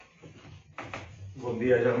Bon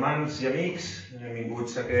dia, germans i amics.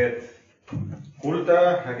 Benvinguts a aquest culte,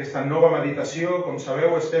 a aquesta nova meditació. Com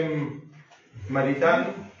sabeu, estem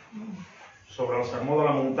meditant sobre el sermó de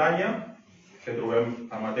la muntanya, que trobem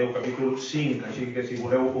a Mateu capítol 5. Així que si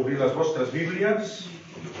voleu obrir les vostres Bíblies,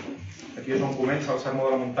 aquí és on comença el sermó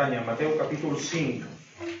de la muntanya, Mateu capítol 5.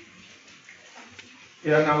 I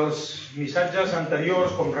en els missatges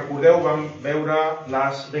anteriors, com recordeu, vam veure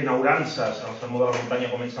les benaurances. El sermó de la muntanya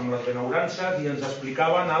comença amb les benaurances i ens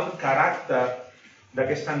explicaven el caràcter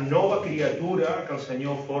d'aquesta nova criatura que el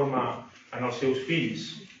Senyor forma en els seus fills.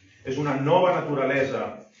 És una nova naturalesa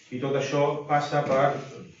i tot això passa per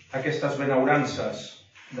aquestes benaurances.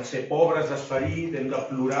 De ser pobres d'esperit, hem de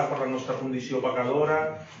plorar per la nostra condició pecadora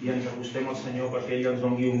i ens acostem al Senyor perquè ell ens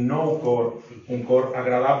doni un nou cor, un cor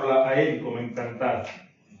agradable a ell, com hem cantat.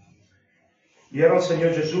 I ara el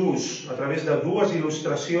Senyor Jesús, a través de dues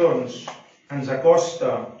il·lustracions, ens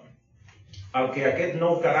acosta al que aquest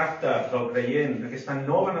nou caràcter del creient, aquesta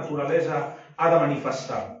nova naturalesa, ha de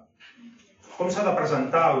manifestar. Com s'ha de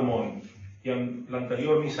presentar al món? I en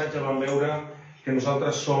l'anterior missatge vam veure que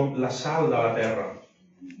nosaltres som la sal de la terra.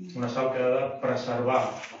 Una sal que ha de preservar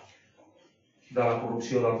de la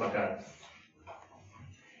corrupció del pecat.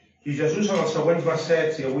 I Jesús en els següents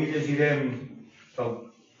versets, i avui llegirem del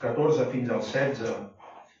 14 fins al 16,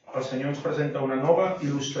 el Senyor ens presenta una nova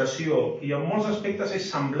il·lustració i en molts aspectes és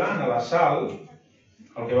semblant a la sal,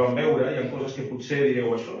 el que vam veure. Hi ha coses que potser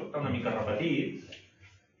direu, això està una mica repetit,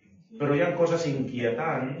 però hi ha coses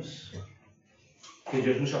inquietants que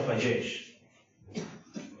Jesús afegeix.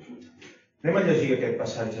 Anem a llegir aquest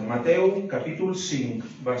passatge. Mateu, capítol 5,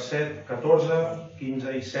 verset 14,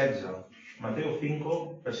 15 i 16. Mateu 5,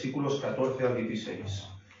 versículos 14 al 16.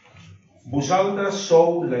 Vosaltres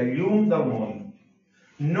sou la llum del món.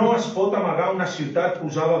 No es pot amagar una ciutat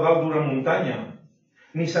posada dalt d'una muntanya,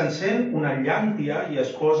 ni s'encén una llàntia i es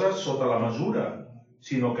posa sota la mesura,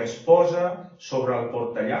 sinó que es posa sobre el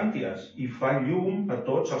portallànties i fa llum a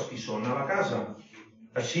tots els que són a la casa.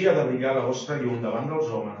 Així ha de brillar la vostra llum davant dels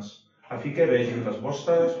homes, a fi que vegin les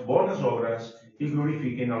vostres bones obres i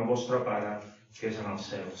glorifiquin el vostre Pare, que és en els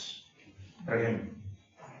cels. Preguem.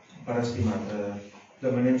 Pare estimat,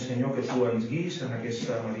 demanem, Senyor, que Tu ens guiis en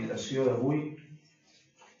aquesta meditació d'avui,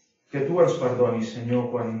 que Tu ens perdonis, Senyor,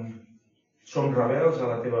 quan som rebels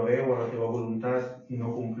a la Teva veu, a la Teva voluntat i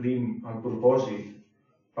no complim el propòsit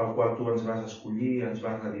pel qual Tu ens vas escollir, ens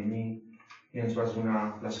vas redimir i ens vas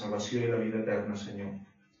donar la salvació i la vida eterna, Senyor.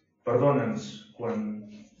 Perdona'ns quan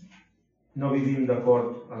no vivim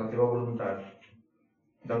d'acord a la Teva voluntat,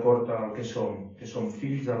 d'acord al que som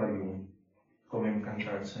fills de la llum, com hem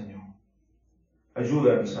cantat, Senyor.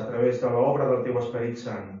 Ajuda'ns, a través de l'obra del Teu Esperit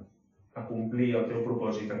Sant, a complir el Teu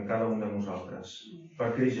propòsit en cada un de nosaltres.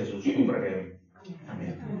 Per Crist Jesús, T'ho preguem.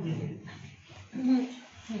 Amén.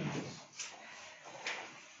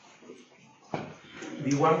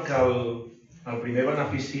 Diuen que el primer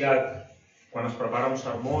beneficiat quan es prepara un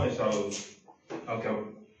sermó és el que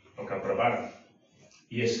el prepara.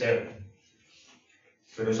 I és cert.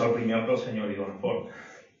 Però és el primer que el Senyor li dona fort.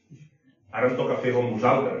 Ara em toca fer com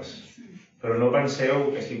vosaltres. Però no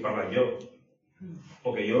penseu que estic parlant jo.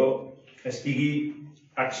 O que jo estigui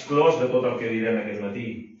exclòs de tot el que diré aquest matí.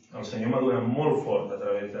 El Senyor m'ha donat molt fort a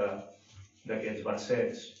través d'aquests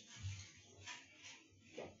versets.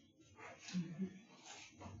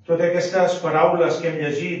 Totes aquestes paraules que hem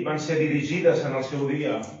llegit van ser dirigides en el seu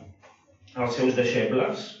dia als seus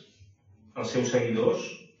deixebles, als seus seguidors,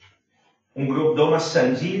 un grup d'homes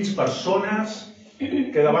senzills, persones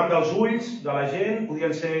que davant dels ulls de la gent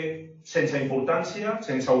podien ser sense importància,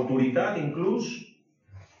 sense autoritat inclús.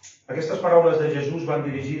 Aquestes paraules de Jesús van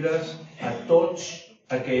dirigides a tots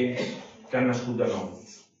aquells que han nascut de nou,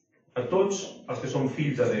 a tots els que són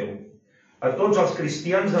fills de Déu, a tots els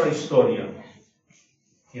cristians de la història,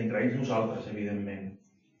 i entre ells nosaltres, evidentment.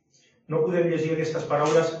 No podem llegir aquestes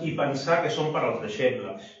paraules i pensar que són per als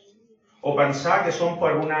deixebles, o pensar que són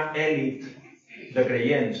per una èlit de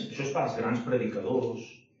creients. Això és per als grans predicadors,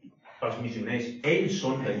 pels missioners. Ells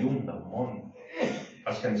són la llum del món,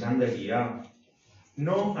 els que ens han de guiar.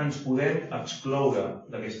 No ens podem excloure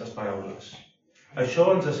d'aquestes paraules. Això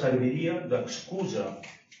ens serviria d'excusa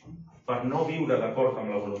per no viure d'acord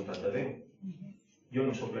amb la voluntat de Déu. Jo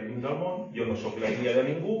no sóc la llum del món, jo no sóc la guia de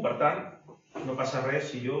ningú, per tant, no passa res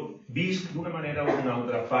si jo visc d'una manera o d'una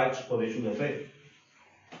altra, faig o deixo de fer.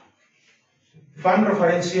 Fan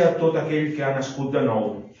referència a tot aquell que ha nascut de nou.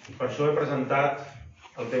 Per això he presentat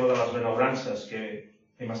el tema de les benaurances que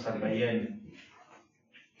hem estat veient.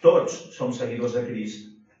 Tots som seguidors de Crist,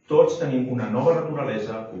 tots tenim una nova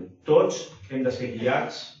naturalesa, tots hem de ser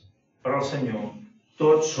guiats per al Senyor,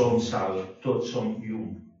 Tots som sal, tots som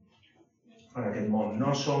llum en aquest món.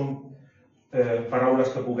 No som paraules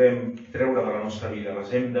que puguem treure de la nostra vida, les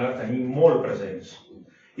hem de tenir molt presents.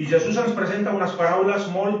 I Jesús ens presenta unes paraules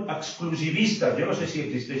molt exclusivistes. Jo no sé si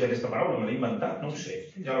existeix aquesta paraula, me l'he inventat, no ho sé,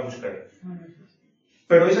 ja la buscaré.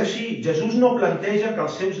 Però és així, Jesús no planteja que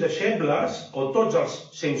els seus deixebles, o tots els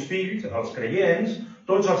seus fills, els creients,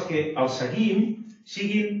 tots els que els seguim,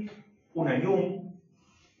 siguin una llum,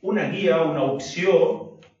 una guia, una opció.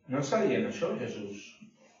 No ens està dient això, Jesús.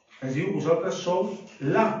 Ens diu, vosaltres sou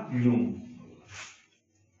la llum.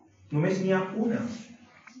 Només n'hi ha una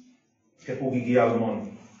que pugui guiar el món.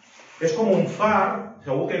 És com un far,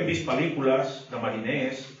 segur que hem vist pel·lícules de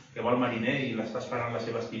mariners, que va el mariner i l'està esperant la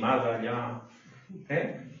seva estimada allà,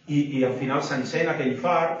 i al final s'encén aquell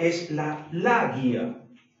far. És la guia,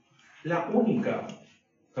 la única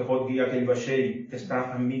que pot guiar aquell vaixell que està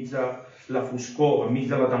enmig de la foscor, enmig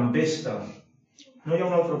de la tempesta. No hi ha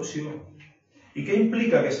una altra opció. I què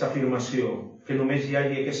implica aquesta afirmació? Que només hi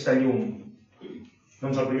hagi aquesta llum?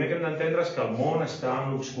 Doncs el primer que hem d'entendre és que el món està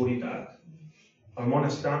en l'obscuritat. El món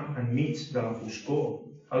està enmig de la foscor.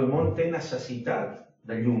 El món té necessitat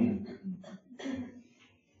de llum.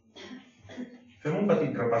 Fem un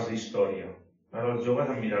petit repàs d'història. Ara els joves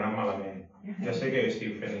em miraran malament. Ja sé que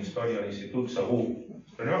estic fent història a l'institut, segur.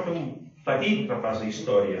 Però anem a fer un petit repàs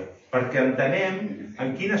d'història, perquè entenem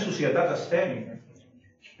en quina societat estem.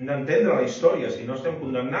 Hem d'entendre la història, si no estem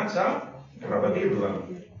condemnats a repetir-la.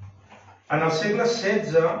 En els segles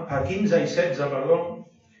XV i XVI,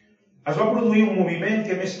 es va produir un moviment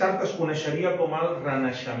que més tard es coneixeria com el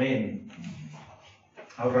Renaixement.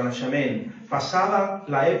 El Renaixement. Passada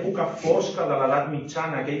l'època fosca de l'edat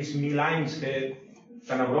mitjana, aquells 1000 anys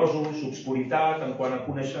tenebrosos, obscuritat, en quant a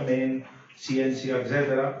coneixement, ciència,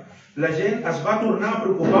 etc., la gent es va tornar a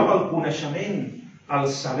preocupar pel coneixement, el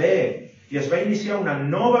saber, i es va iniciar una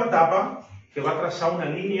nova etapa que va traçar una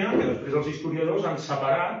línia que després els historiadors han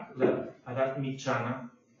separat l'edat mitjana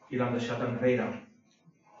i l'han deixat enrere.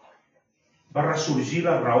 Va ressorgir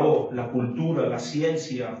la raó, la cultura, la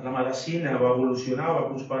ciència, la medicina, va evolucionar, va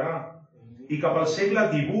prosperar. I cap al segle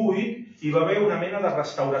XVIII hi va haver una mena de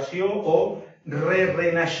restauració o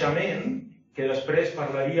renaixement, que després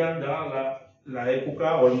parlarien de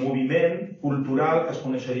l'època o el moviment cultural que es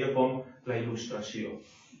coneixeria com la il·lustració.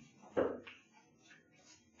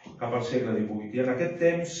 Cap al segle XVIII. I en aquest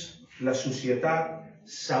temps la societat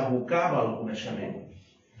s'abocava al coneixement.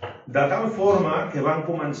 De tal forma que van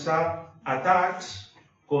començar atacs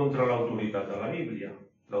contra l'autoritat de la Bíblia,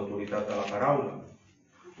 l'autoritat de la paraula.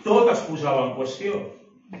 Tot es posava en qüestió.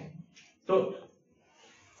 Tot.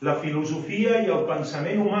 La filosofia i el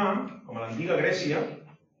pensament humà, com a l'antiga Grècia,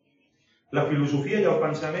 la filosofia i el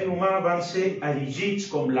pensament humà van ser erigits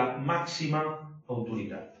com la màxima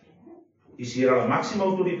autoritat. I si era la màxima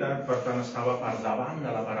autoritat, per tant, estava per davant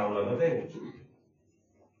de la paraula de Déu.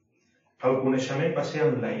 El coneixement va ser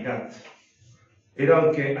enlairat. Era el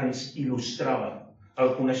que ens il·lustrava.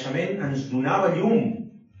 El coneixement ens donava llum.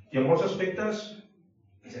 I en molts aspectes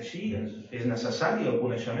és així, és necessari el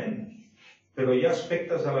coneixement. Però hi ha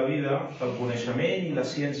aspectes de la vida que el coneixement i la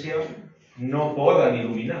ciència no poden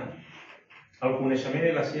il·luminar. El coneixement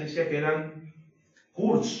i la ciència queden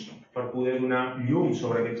curts per poder donar llum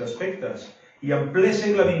sobre aquests aspectes. I en ple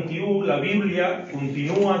segle XXI la Bíblia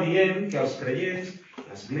continua dient que els creients,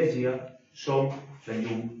 l'Església, som la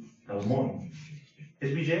llum del món.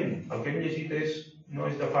 És vigent. El que hem llegit no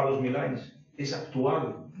és de fa 2000 anys, és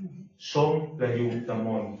actual. Som la llum del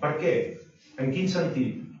món. Per què? En quin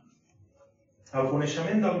sentit? El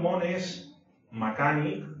coneixement del món és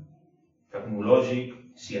mecànic, tecnològic,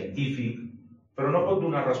 científic, però no pot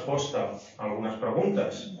donar resposta a algunes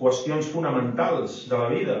preguntes, qüestions fonamentals de la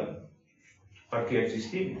vida. Per què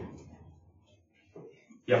existim?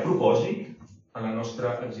 Hi ha propòsit en la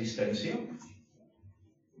nostra existència?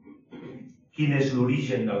 Quin és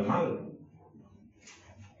l'origen del mal?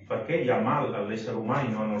 Per què hi ha mal en l'ésser humà i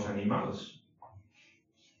no en els animals?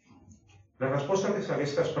 La resposta a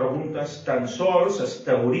aquestes preguntes tan sols es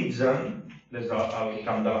teoritzen des del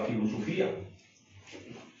camp de la filosofia.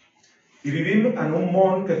 I vivim en un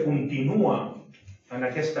món que continua en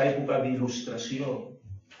aquesta època d'il·lustració,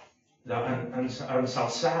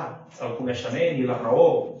 d'ensalçar el coneixement i la raó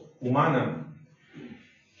humana.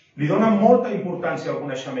 Li dona molta importància al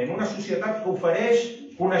coneixement. Una societat que ofereix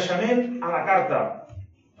coneixement a la carta.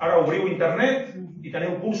 Ara obriu internet i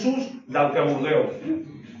teniu cursos del que vulgueu.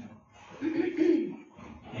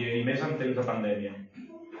 I més en temps de pandèmia.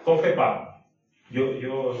 Com fer pa? Jo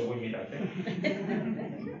ho he mirat,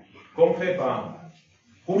 Com fer pa?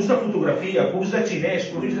 Curs de fotografia, curs de xinès,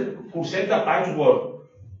 curset de patchwork.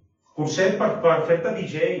 curset per fer-te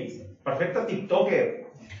DJ, per fer-te tiktoker.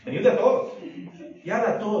 Teniu de tot. Hi ha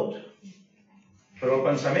de tot. Però el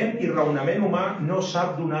pensament i raonament humà no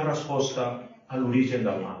sap donar resposta a l'origen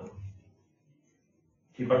del mal.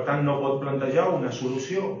 I per tant no pot plantejar una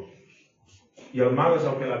solució. I el mal és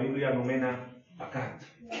el que la Bíblia anomena pecat,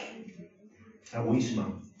 egoisme,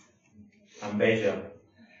 enveja,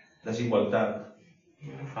 desigualtat,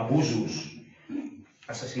 abusos,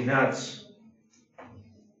 assassinats.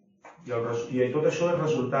 I tot això és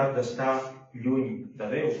resultat d'estar lluny de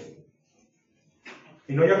Déu.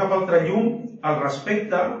 I no hi ha cap altre llum al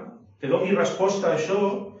respecte que doni resposta a això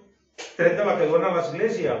tret de la que dona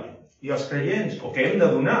l'Església i els creients, o que hem de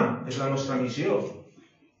donar, és la nostra missió.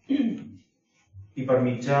 I per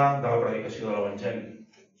mitjà de la predicació de l'Evangeli.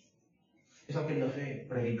 És el que hem de fer,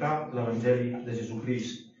 predicar l'Evangeli de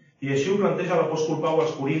Jesucrist. I així ho planteja l'apòstol Pau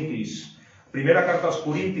als Corintis. Primera carta als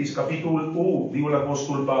Corintis, capítol 1, diu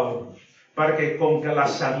l'apòstol Pau, perquè com que la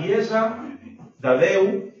saviesa de Déu,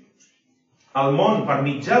 el món per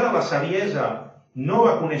mitjà de la saviesa no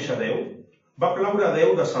va conèixer Déu, va plaure a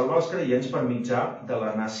Déu de salvar els creients per mitjà de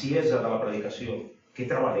la naciesa de la predicació. Que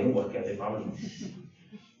trabalengua que té Pablo.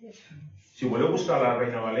 Si voleu buscar la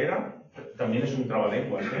Reina Valera, també és un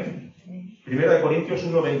trabalenguas, Primera de Corintios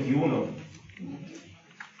 1:21.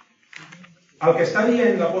 El que està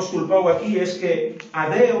dient l'apòstol Pau aquí és que a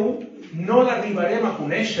Déu no l'arribarem a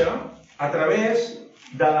conèixer a través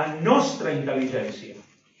de la nostra intel·ligència.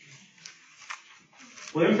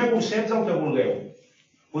 Podem fer cursets el que vulgueu.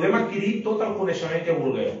 Podem adquirir tot el coneixement que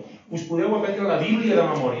vulgueu. Us podeu aprendre la Bíblia de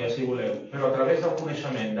memòria, si voleu, però a través del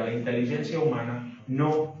coneixement de la intel·ligència humana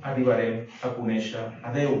no arribarem a conèixer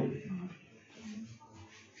a Déu.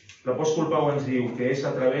 L'apòstol Pau ens diu que és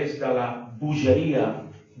a través de la bogeria,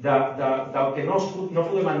 del que no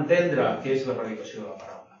podem entendre que és la predicació de la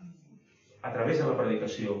paraula. A través de la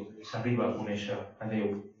predicació s'arriba a conèixer a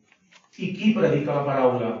Déu. I qui predica la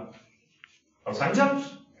paraula? Els àngels?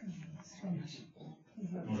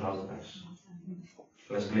 Nosaltres.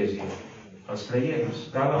 L'Església. Els creients,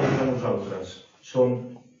 cada un de nosaltres, som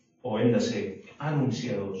o hem de ser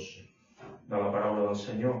anunciadors de la paraula del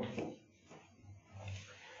Senyor.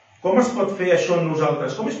 Com es pot fer això en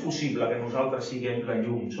nosaltres? Com és possible que nosaltres siguem la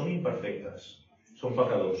llum? Som imperfectes, som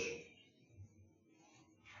pecadors.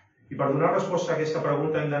 I per donar resposta a aquesta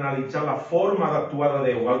pregunta hem d'analitzar la forma d'actuar de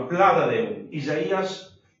Déu, el pla de Déu. Isaïes,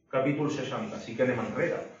 capítol 60. Sí que anem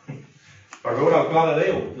enrere. Per veure el pla de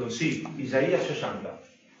Déu, doncs sí, Isaïes 60.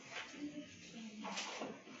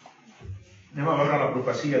 Anem a veure la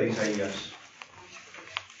profecia d'Isaïes.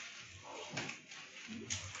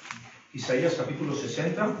 Isaías capítulo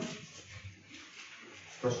 60,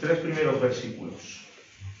 los 3 primeros versículos.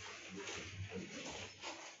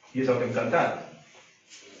 Y es el que hem cantat.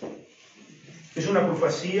 És una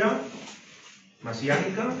profecia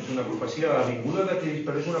messiànica, és una profecia de la vinguda de Crist,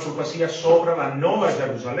 però és una profecia sobre la nova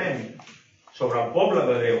Jerusalem, sobre el poble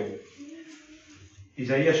de Déu.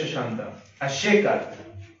 Isaías 60. Aixeca't,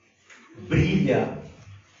 brilla,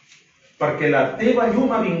 perquè la teva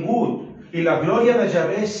llum ha vingut, i la glòria de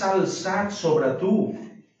Javé s'ha alçat sobre tu,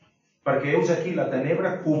 perquè heus aquí la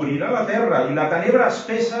tenebra cobrirà la terra i la tenebra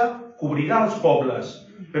espessa cobrirà els pobles,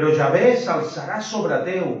 però Javé s'alçarà sobre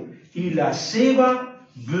teu i la seva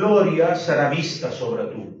glòria serà vista sobre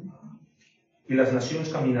tu. I les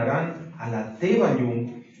nacions caminaran a la teva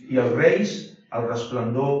llum i els reis al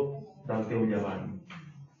resplendor del teu llevant.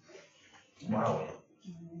 Uau!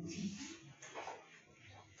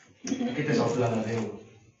 Aquest és el pla de Déu.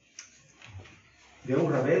 Déu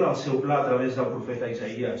revela el seu pla a través del profeta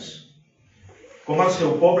Isaías. Com el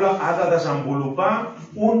seu poble ha de desenvolupar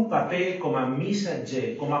un paper com a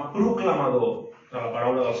missatger, com a proclamador de la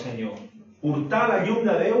paraula del Senyor. Portar la llum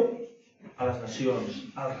de Déu a les nacions,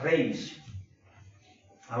 als reis,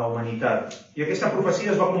 a la humanitat. I aquesta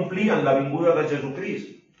profecia es va complir en la vinguda de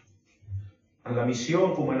Jesucrist, en la missió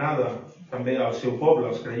encomanada també al seu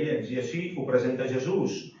poble, als creients, i així ho presenta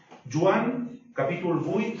Jesús. Joan, capítol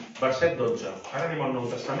 8, verset 12. Ara anem al Nou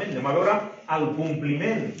Testament, anem a veure el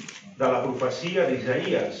compliment de la profecia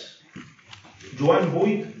d'Isaïas. Joan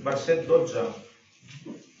 8, verset 12.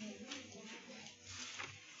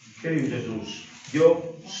 Què diu Jesús? Jo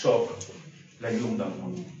sóc la llum del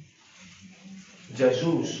món.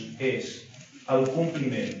 Jesús és el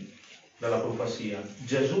compliment de la profecia.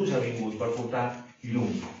 Jesús ha vingut per portar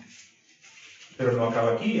llum. Però no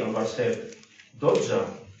acaba aquí, el verset 12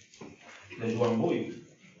 de Joan 8.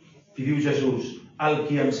 I diu Jesús, el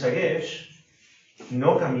qui em segueix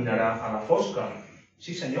no caminarà a la fosca.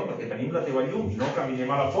 Sí senyor, perquè tenim la teva llum, no caminem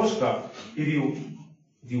a la fosca. I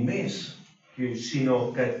diu més,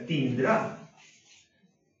 sinó que tindrà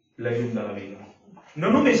la llum de la vida.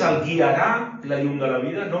 No només el guiarà la llum de la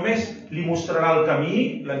vida, només li mostrarà el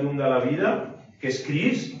camí, la llum de la vida, que és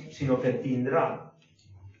Crist, sinó que tindrà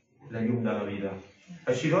la llum de la vida.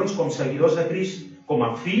 Així doncs, com seguidors de Crist, com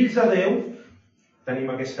a fills de Déu, tenim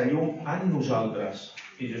aquesta llum en nosaltres.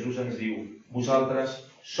 I Jesús ens diu, vosaltres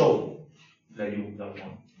sou la llum del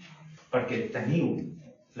món, perquè teniu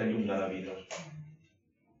la llum de la vida.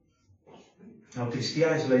 El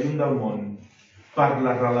cristià és la llum del món per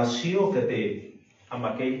la relació que té amb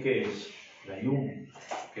aquell que és la llum,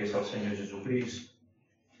 que és el Senyor Jesucrist.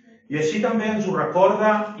 I així també ens ho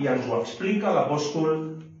recorda i ens ho explica l'apòstol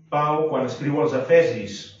Pau quan escriu als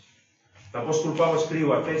Efesis. L'apòstol Pau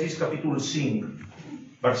escriu a Efesis capítol 5,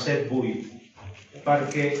 verset 8,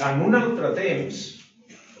 perquè en un altre temps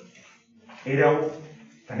éreu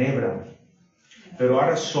tenebra, però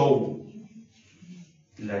ara sou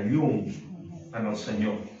la llum en el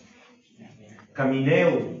Senyor.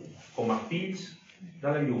 Camineu com a fills de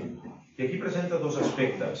la llum. I aquí presenta dos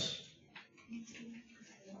aspectes.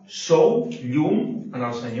 Sou llum en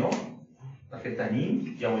el Senyor, perquè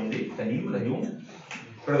tenim, ja ho hem dit, tenim la llum,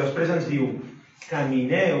 però després ens diu,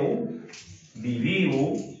 camineu,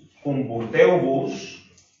 viviu, comporteu-vos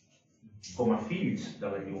com a fills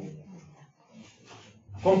de la llum.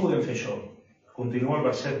 Com podem fer això? Continua el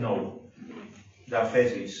verset 9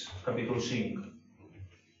 d'Efesis, capítol 5.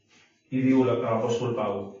 I diu l'apòstol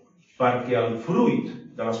Pau, perquè el fruit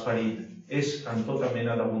de l'esperit és en tota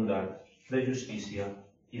mena de bondat, de justícia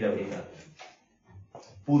i de veritat.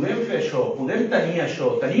 Podem fer això, podem tenir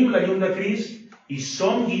això, tenim la llum de Crist i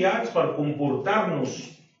som guiats per comportar-nos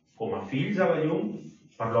com a fills de la llum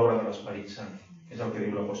per l'obra de l'Esperit Sant. És el que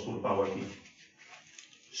diu l'apòstol Pau aquí.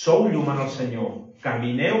 Sou llum en el Senyor,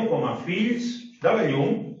 camineu com a fills de la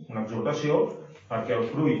llum, una exhortació, perquè el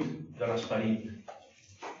fruit de l'esperit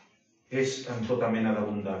és en tota mena de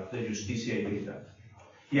bondat, de justícia i veritat.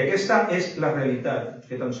 I aquesta és la realitat,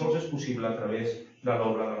 que tan sols és possible a través de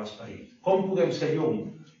l'obra de l'Esperit. Com podem ser llum?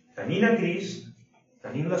 Tenint a Crist,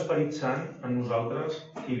 tenint l'Esperit Sant en nosaltres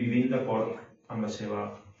i vivint d'acord amb la seva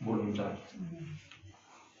voluntat.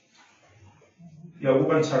 I algú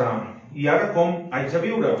pensarà, i ara com haig de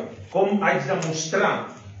viure? Com haig de mostrar?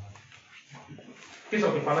 Què és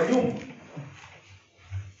el que fa la llum?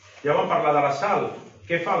 Ja vam parlar de la sal.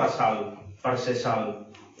 Què fa la sal per ser sal?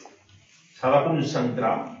 S'ha de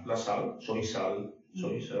concentrar la sal. Soy sal,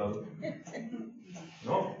 soy sal.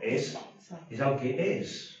 No, és el que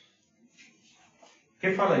és.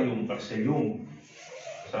 Què fa la llum per ser llum?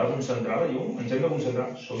 S'ha de concentrar la llum? Ens hem de concentrar.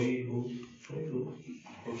 Soy luz, soy luz.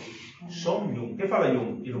 Som llum. Què fa la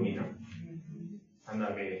llum? Il·lumina.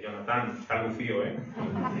 Anda, que Jonathan, tal confio,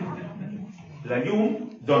 La llum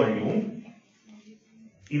dona llum.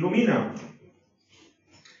 Il·lumina.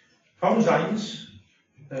 Fa uns anys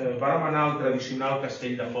vàrem anar al tradicional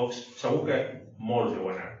castell de focs, segur que molts heu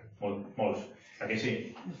anat, molts, aquí sí.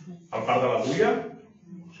 Al Parc de l'Agulla,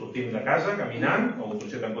 sortim de casa caminant, o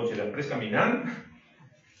potser en cotxe després caminant,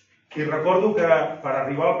 i recordo que per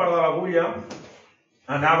arribar al Parc de l'Agulla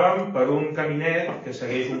anàvem per un caminet que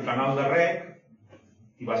segueix un canal de rec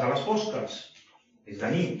i vas a les fosques, és de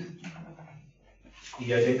nit. I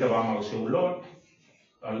hi ha gent que va amb el seu lot,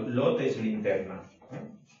 el lot és linterna.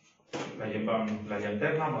 La gent va amb la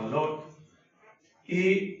llanterna, amb el lot. I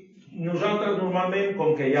nosaltres normalment,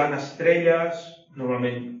 com que hi ha estrelles,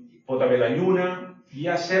 normalment pot haver la lluna, hi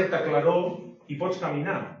ha certa claror i pots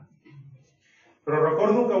caminar. Però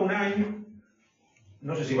recordo que un any,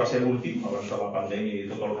 no sé si va ser l'últim, abans de la pandèmia i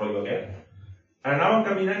tot el rotllo aquest, anàvem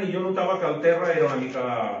caminant i jo notava que el terra era una mica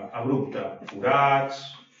abrupte, forats,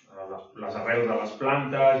 les arrels de les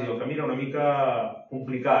plantes, i el camí era una mica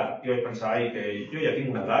complicat. Jo vaig pensar, ai, que jo ja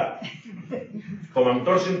tinc una edat, com em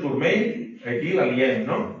torci un turmell, aquí la liem,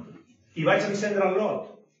 no? I vaig encendre el lot.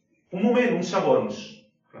 Un moment, uns segons.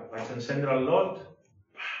 Vaig encendre el lot,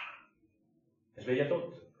 es veia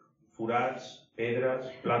tot. Forats, pedres,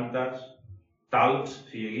 plantes, talps,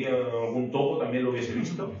 si hi havia algun topo també l'ho hagués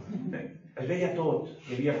vist. Es veia tot,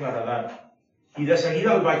 hi havia claredat. I de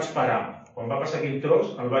seguida el vaig parar. Quan va passar aquell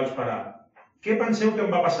tros, el vaig parar. Què penseu que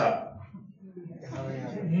em va passar?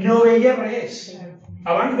 No veia res.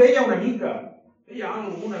 Abans veia una mica, veia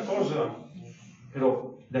alguna cosa. Però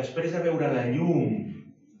després de veure la llum,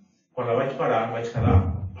 quan la vaig parar, vaig quedar,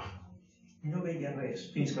 no veia res,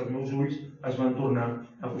 fins que els meus ulls es van tornar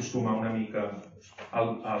a acostumar una mica a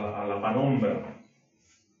la penombra.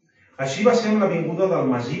 Així va ser amb la vinguda del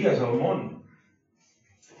Messies al món.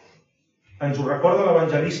 Ens ho recorda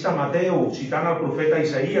l'evangelista Mateu, citant el profeta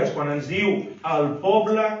Isaïes, quan ens diu el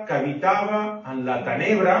poble que habitava en la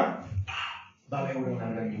tenebra va veure una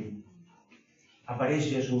gran llum. apareix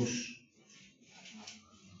Jesús.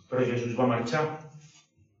 Però Jesús va marxar.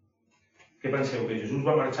 Què penseu? Que Jesús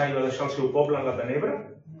va marxar i va deixar el seu poble en la tenebra?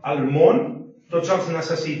 El món? Tots els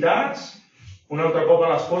necessitats? Un altre cop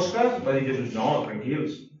a les fosques? Va dir Jesús, no,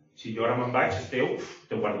 tranquils. Si jo ara me'n vaig, esteu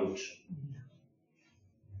perduts.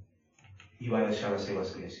 I va deixar la seva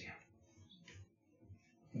església.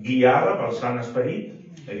 Guiada pel Sant Esperit,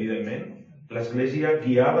 evidentment, l'església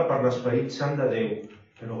guiada per l'Esperit Sant de Déu,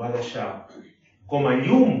 però va deixar com a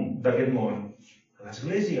llum d'aquest món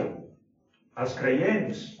l'església, els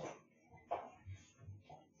creients.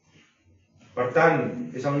 Per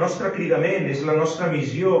tant, és el nostre cridament, és la nostra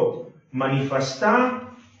missió, manifestar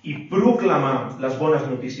i proclamar les bones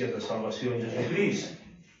notícies de salvació en Jesucrist.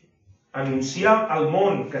 Anunciar al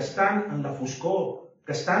món que estan en la foscor,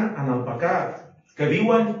 que estan en el pecat, que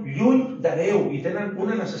viuen lluny de Déu i tenen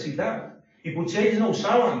una necessitat. I potser ells no ho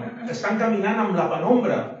saben, que estan caminant amb la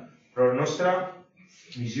penombra, però la nostra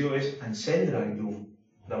missió és encendre el llum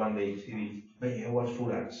davant d'ells i dir, veieu els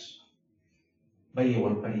forats, veieu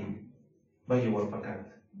el perill, veieu el pecat.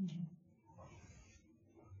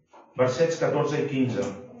 Versets 14 i 15.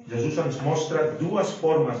 Jesús ens mostra dues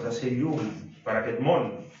formes de ser llum per a aquest món.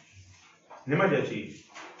 Anem a llegir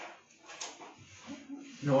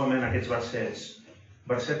novament aquests versets.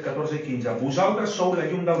 Verset 14 i 15. Vosaltres sou la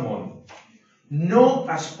llum del món. No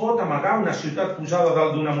es pot amagar una ciutat posada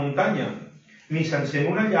dalt d'una muntanya, ni s'encén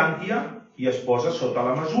una llàntia i es posa sota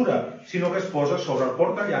la mesura, sinó que es posa sobre el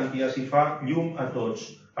portallànties i fa llum a tots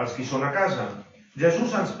els que són a casa.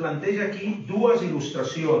 Jesús ens planteja aquí dues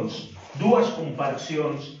il·lustracions, dues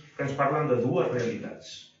comparacions que ens parlen de dues realitats.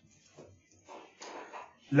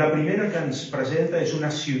 La primera que ens presenta és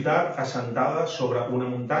una ciutat assentada sobre una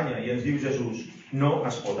muntanya i ens diu Jesús, no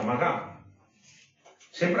es pot amagar.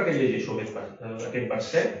 Sempre que llegeixo aquest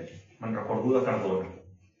verset, me'n recordo de Cardona.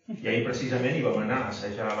 I ahir precisament hi vam anar a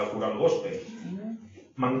assajar la coral gospel.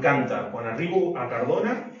 M'encanta quan arribo a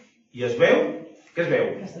Cardona i es veu, què es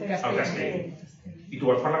veu? El castell. I tu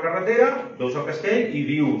vas per la carretera, veus el castell i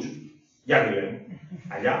dius, ja arribem.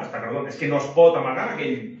 Allà està Cardona. És que no es pot amagar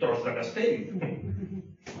aquell tros de castell.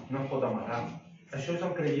 No es pot amagar. Això és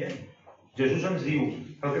el creient. Jesús ens diu,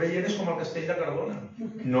 el creient és com el castell de Cardona.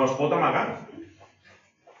 No es pot amagar.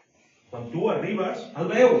 Quan tu arribes, el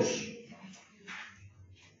veus.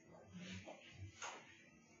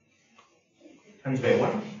 Ens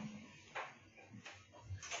veuen.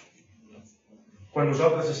 Quan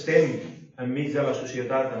nosaltres estem enmig de la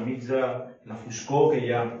societat, enmig de la foscor que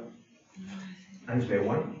hi ha, ens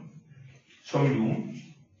veuen. Som llum.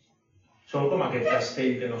 Som com aquest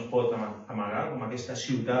castell que no es pot amagar, com aquesta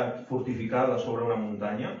ciutat fortificada sobre una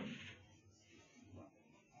muntanya.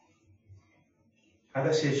 Ha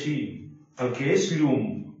de ser així. El que és llum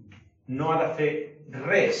no ha de fer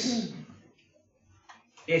res.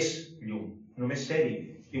 És llum, només ser-hi.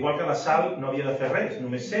 Igual que la sal no havia de fer res,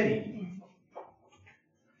 només ser-hi.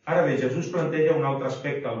 Ara bé, Jesús planteja un altre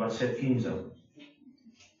aspecte al verset 15.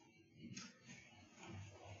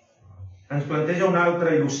 Ens planteja una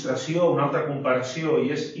altra il·lustració, una altra comparació,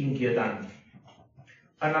 i és inquietant.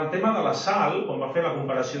 En el tema de la sal, quan va fer la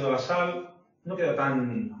comparació de la sal, no queda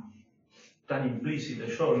tan implícit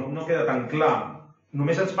això, no queda tan clar.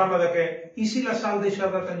 Només ens parla de que, i si la sal deixa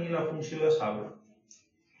de tenir la funció de sal?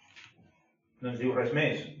 No ens diu res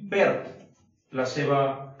més. Perd la seva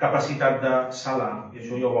capacitat de salar, i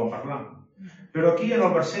això ja ho vam parlar. Però aquí, en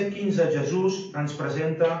el verset 15, Jesús ens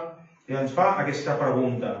presenta i ens fa aquesta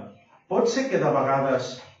pregunta. Pot ser que de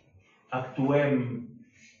vegades actuem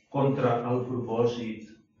contra el propòsit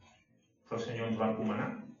que el Senyor ens va encomanar?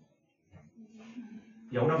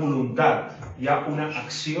 Hi ha una voluntat, hi ha una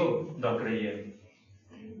acció del creient.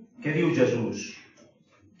 Què diu Jesús?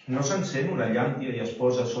 No s'encén una llàntia i es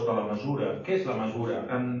posa sota la mesura. Què és la mesura?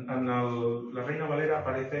 En la Reina Valera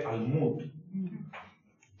aparece el mut.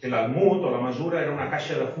 El almud o la mesura era una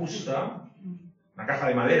caixa de fusta, una caja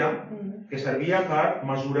de madera, que servia per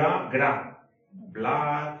mesurar gra,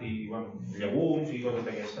 blat i llegums i coses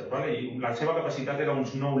d'aquestes. I la seva capacitat era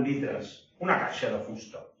uns 9 litres. Una caixa de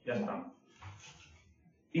fusta, ja està.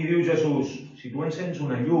 I diu Jesús, si tu encens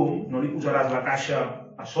una llum, no li posaràs la caixa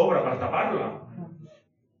a sobre per tapar-la.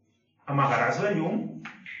 Amagaràs la llum?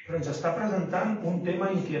 Però ens està presentant un tema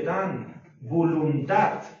inquietant,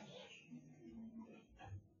 voluntat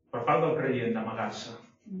per part del creient d'amagar-se.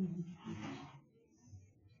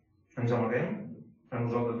 Ens amaguem a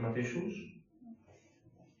nosaltres mateixos?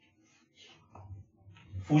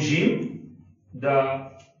 Fugim de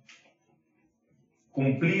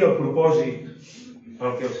complir el propòsit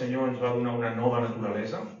pel que el Senyor ens va donar una nova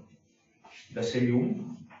naturalesa, de ser llum?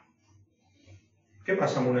 Què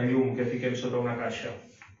passa amb una llum que fiquem sota una caixa?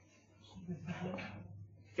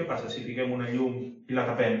 Què passa si fiquem una llum i la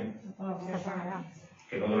tapem?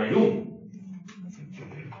 Que no dona llum.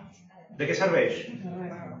 De què serveix?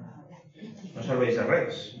 No serveix de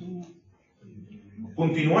res.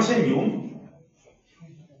 Continua sent llum?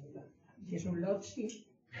 Si és un lot, sí.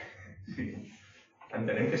 Sí.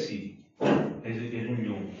 Entenem que sí. És un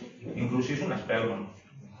llum. Inclús si és una espelma.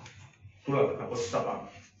 Tu la pots tapar.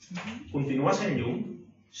 Continua sent llum?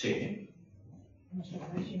 Sí. No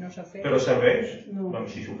serveix si no s'ofega. Però serveix? No.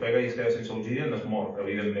 Doncs si s'ofega i es queda sense oxigen es mor,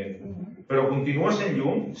 evidentment. Però continua sent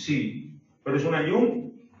llum? Sí. Però és una llum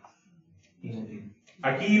inútil.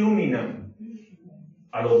 Aquí il·lumina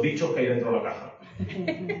a los bichos que hay dentro de la caja.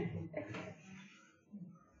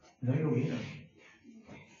 No il·lumina.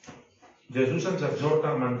 Jesús ens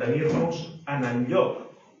exhorta a mantenir-nos en el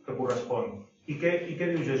lloc que correspon. I què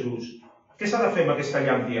diu Jesús? Què s'ha de fer amb aquesta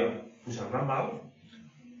llàntia? Posar-la en alt.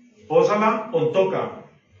 Posa-la on toca.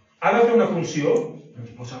 Ha de fer una funció?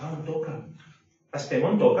 Doncs posa-la on toca. Estem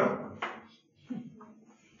on toca?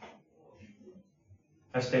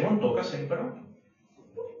 Estem on toca sempre?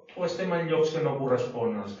 O estem en llocs que no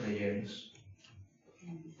corresponen als creients?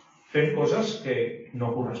 Fem coses que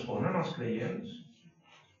no corresponen als creients?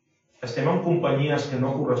 Estem en companyies que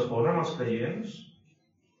no corresponen als creients?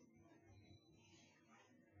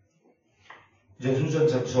 Jesús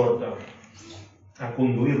ens exhorta a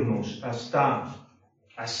conduir-nos, a estar,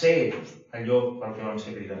 a ser allò pel que vam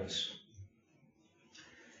ser cridats.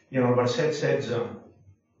 I en el verset 16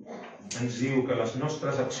 ens diu que les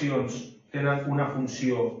nostres accions tenen una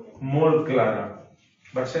funció molt clara.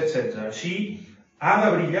 Verset 16. Així ha de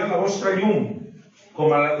brillar la vostra llum, com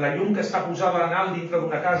la llum que està posada en alt dintre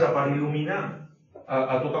d'una casa per il·luminar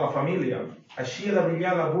a tota la família. Així ha de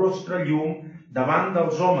brillar la vostra llum davant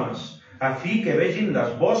dels homes, a fi que vegin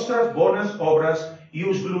les vostres bones obres i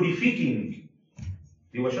us glorifiquin.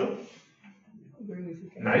 ¿Diu això?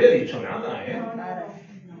 Nadie ha dicho nada, ¿eh?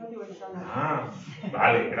 Ah,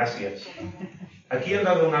 vale, gracias. ¿A qui han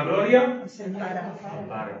de donar glòria? Al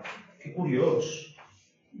Pare. Que curiós.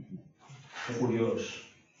 Que curiós.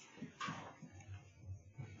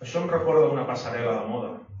 Això em recorda una passarel·la de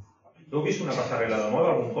moda. Heu vist una passarel·la de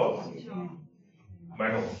moda algun cop?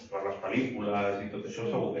 Bueno, per les pel·lícules i tot això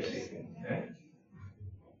segur que sí.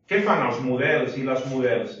 Què fan els models i les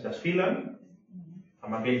models? Desfilen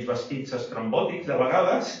amb aquells vestits estrambòtics de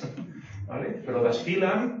vegades, però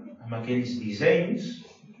desfilen amb aquells dissenys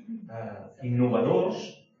innovadors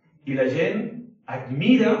i la gent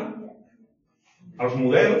admira els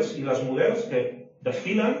models i les models que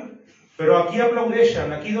desfilen, però aquí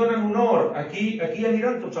aplaudeixen, aquí donen honor, aquí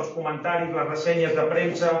aniran tots els comentaris, les ressenyes de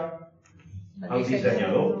premsa al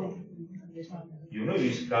dissenyador. Jo no he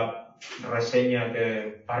vist cap ressenya que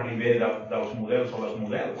parli bé dels models o les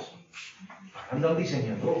models. Parlen del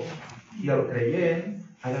dissenyador. I el creient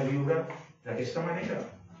ha de viure d'aquesta manera.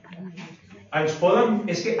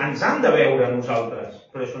 És que ens han de veure a nosaltres,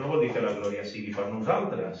 però això no vol dir que la glòria sigui per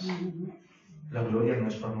nosaltres. La glòria no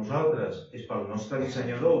és per nosaltres, és pel nostre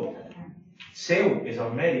dissenyador. Seu és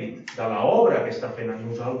el mèrit de l'obra que està fent en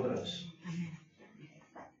nosaltres.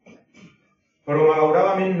 Però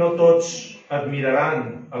malauradament no tots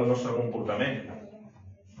admiraran el nostre comportament.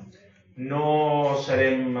 No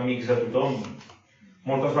serem amics de tothom.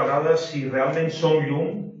 Moltes vegades, si realment som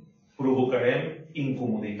llum, provocarem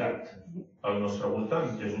incomoditat al nostre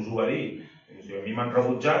voltant. Jesús ho va dir. Si a mi m'han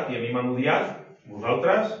rebutjat i a mi m'han odiat,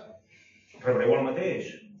 vosaltres rebreu el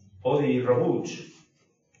mateix. Odi i rebuig.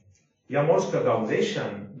 Hi ha molts que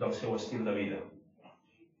gaudeixen del seu estil de vida.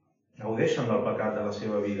 Gaudeixen del pecat de la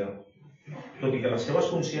seva vida. Tot i que les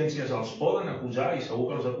seves consciències els poden acusar, i segur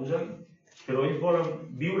que els acusen, però ells volen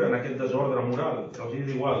viure en aquest desordre moral, que els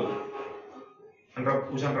és igual.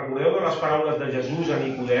 Us en recordeu de les paraules de Jesús a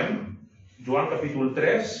Nicodem? Joan capítol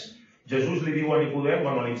 3, Jesús li diu a Nicodem,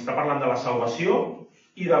 li està parlant de la salvació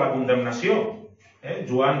i de la condemnació.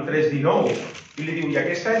 Joan 3:19, i li diu, i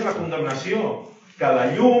aquesta és la condemnació, que la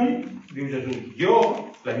llum, diu Jesús,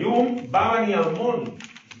 la llum va venir al món,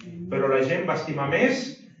 però la gent va estimar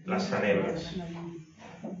més les tenebres.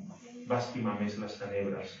 Va estimar més les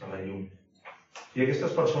tenebres que la llum. I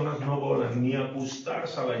aquestes persones no volen ni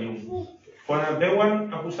acostar-se a la llum. Quan et veuen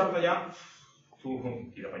acostar-te allà, tu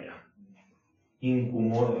tira per allà.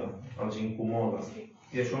 Incomoda, els incomoda.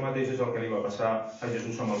 I això mateix és el que li va passar a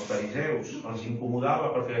Jesús amb els fariseus. Els incomodava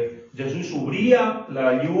perquè Jesús obria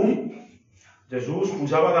la llum, Jesús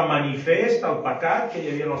posava de manifest el pecat que hi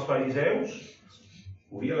havia als fariseus,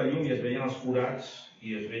 obria la llum i es veien els forats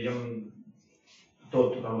i es veien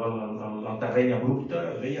tot, el terreny abrupte,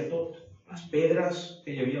 es veia tot. Les pedres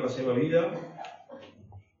que hi havia a la seva vida,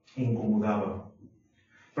 incomodava.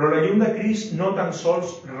 Però la llum de Crist no tan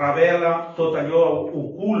sols revela tot allò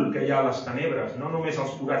ocult que hi ha a les tenebres, no només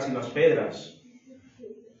els forats i les pedres,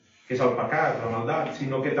 que és el pecat, la maldat,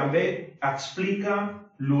 sinó que també explica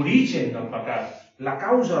l'origen del pecat, la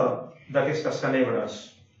causa d'aquestes tenebres,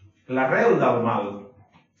 l'arrel del mal.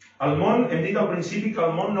 El món, hem dit al principi que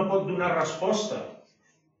el món no pot donar resposta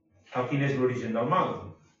a quin és l'origen del mal.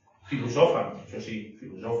 Filosofen, això sí,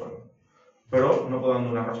 filosofen. Però no poden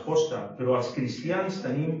donar resposta. Però els cristians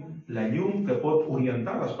tenim la llum que pot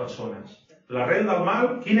orientar les persones. L'arrel del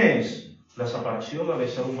mal, quina és? La separació de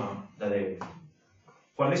l'ésser humà de Déu.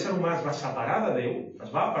 Quan l'ésser humà es va separar de Déu,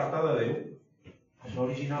 es va apartar de Déu, es va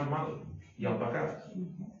originar el mal i el pecat.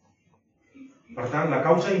 Per tant, la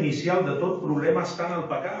causa inicial de tot problema està en el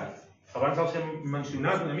pecat. Abans els hem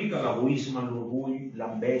mencionat una mica, l'egoisme, l'orgull,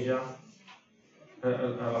 l'enveja,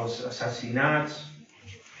 els assassinats.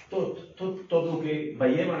 Tot el que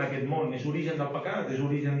veiem en aquest món és origen del pecat, és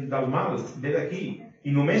origen del mal, ve d'aquí.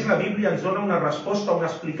 I només la Bíblia ens dona una resposta, una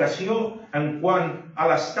explicació en quant a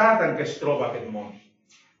l'estat en què es troba aquest món.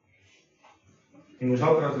 I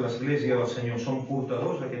nosaltres, l'Església del Senyor, som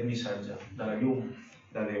portadors d'aquest missatge, de la llum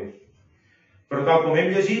de Déu. Però tal com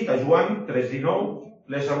hem llegit a Joan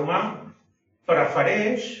 3:19, l'ésser humà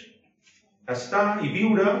prefereix estar i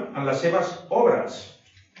viure en les seves obres,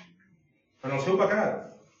 en el seu pecat.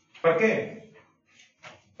 Per què?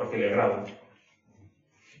 Perquè li agrada.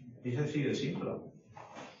 És així de simple.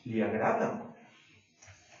 Li agrada.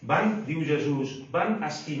 Diu Jesús, van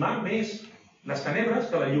estimar més les tenebres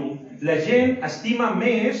que la llum. La gent estima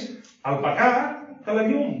més el pecat que la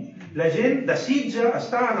llum. La gent desitja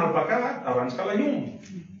estar en el pecat abans que la llum.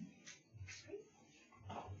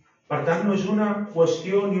 Per tant, no és una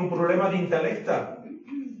qüestió ni un problema d'intel·lecte.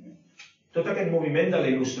 Tot aquest moviment de la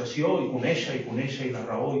il·lustració, i conèixer, i la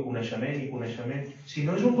raó, i coneixement, si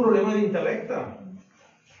no és un problema d'intel·lecte.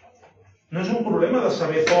 No és un problema de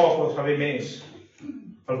saber poc o saber més.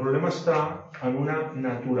 El problema està en una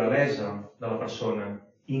naturalesa de la persona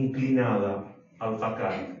inclinada al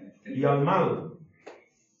pecat i al mal.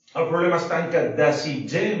 El problema està en que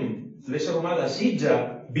desitgem, l'ésser humà desitja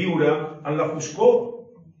viure en la foscor.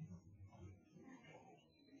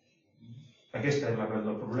 Aquesta és l'arrel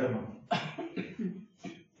del problema.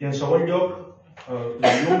 I en segon lloc,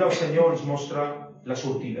 la llum del Senyor ens mostra la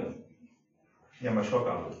sortida. I amb això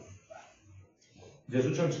acabo.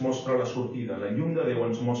 Jesús ens mostra la sortida, la llum de Déu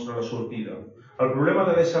ens mostra la sortida. El problema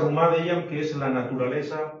de l'ésser humà, dèiem, que és la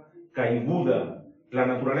naturalesa caiguda, la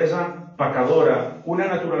naturalesa pecadora, una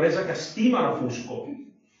naturalesa que estima la foscor,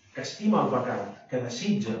 que estima el pecat, que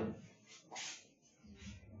desitja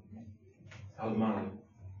el mal.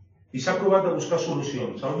 I s'ha provat de buscar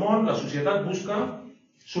solucions. El món, la societat, busca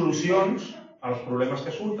solucions als problemes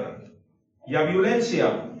que surten. Hi ha violència?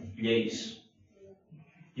 Lleis.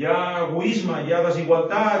 Hi ha egoisme, hi ha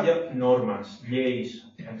desigualtat, hi ha normes, lleis,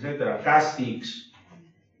 etc. Càstigs.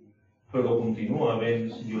 Però continua havent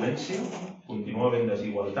violència, continua havent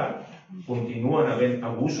desigualtat, continuen havent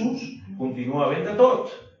abusos, continua havent de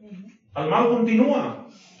tot. El mal continua.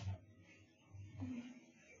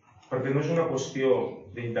 Perquè no és una qüestió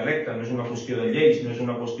d'intel·lecte, no és una qüestió de lleis, no és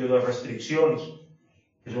una qüestió de restriccions,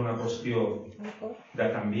 és una qüestió de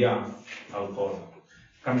canviar el cor,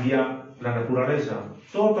 canviar la naturalesa.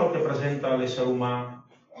 Tot el que presenta l'ésser humà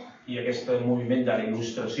i aquest moviment de la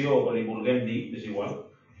il·lustració, o li vulguem dir, és igual,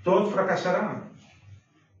 tot fracassarà.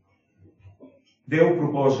 Déu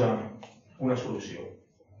proposa una solució,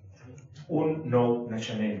 un nou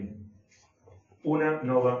naixement, una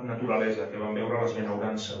nova naturalesa que vam veure a les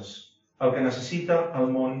benaurances. El que necessita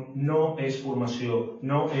el món no és formació,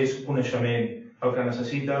 no és coneixement. El que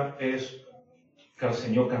necessita és que el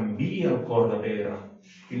Senyor canviï el cor de pedra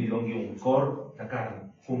i li doni un cor de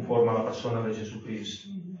carn, conforme a la persona de Jesucrist.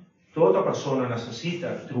 Tota persona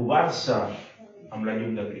necessita trobar-se amb la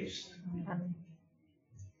llum de Crist,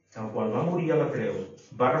 el qual va morir a la creu,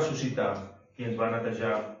 va ressuscitar i ens va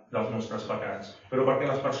netejar dels nostres pecats. Però perquè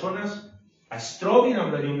les persones es trobin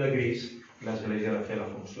amb la llum de Crist, l'Església ha de fer la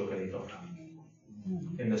funció que li toca.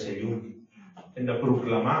 Hem de ser llum. Hem de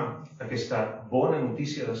proclamar aquesta bona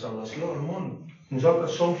notícia de salvació al món.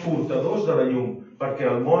 Nosaltres som portadors de la llum perquè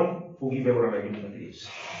el món pugui veure la llum de Crist.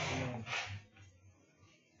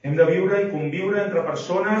 Hem de viure i conviure entre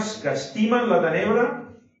persones que estimen la tenebra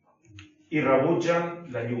i rebutgen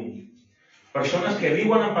la llum. Persones que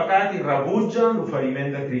viuen en pecat i rebutgen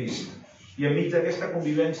l'oferiment de Crist. I enmig d'aquesta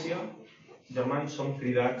convivència, germans, som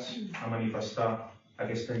cridats a manifestar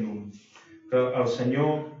aquesta llum. Que el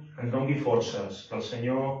Senyor ens doni forces, que el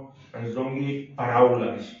Senyor ens doni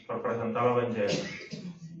paraules per presentar l'Evangeli.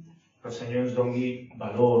 Que el Senyor ens doni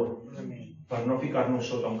valor per no ficar-nos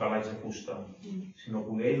sota un calaix de fusta, sinó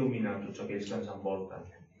poder il·luminar tots aquells que ens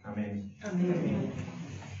envolten. Amén. Amén.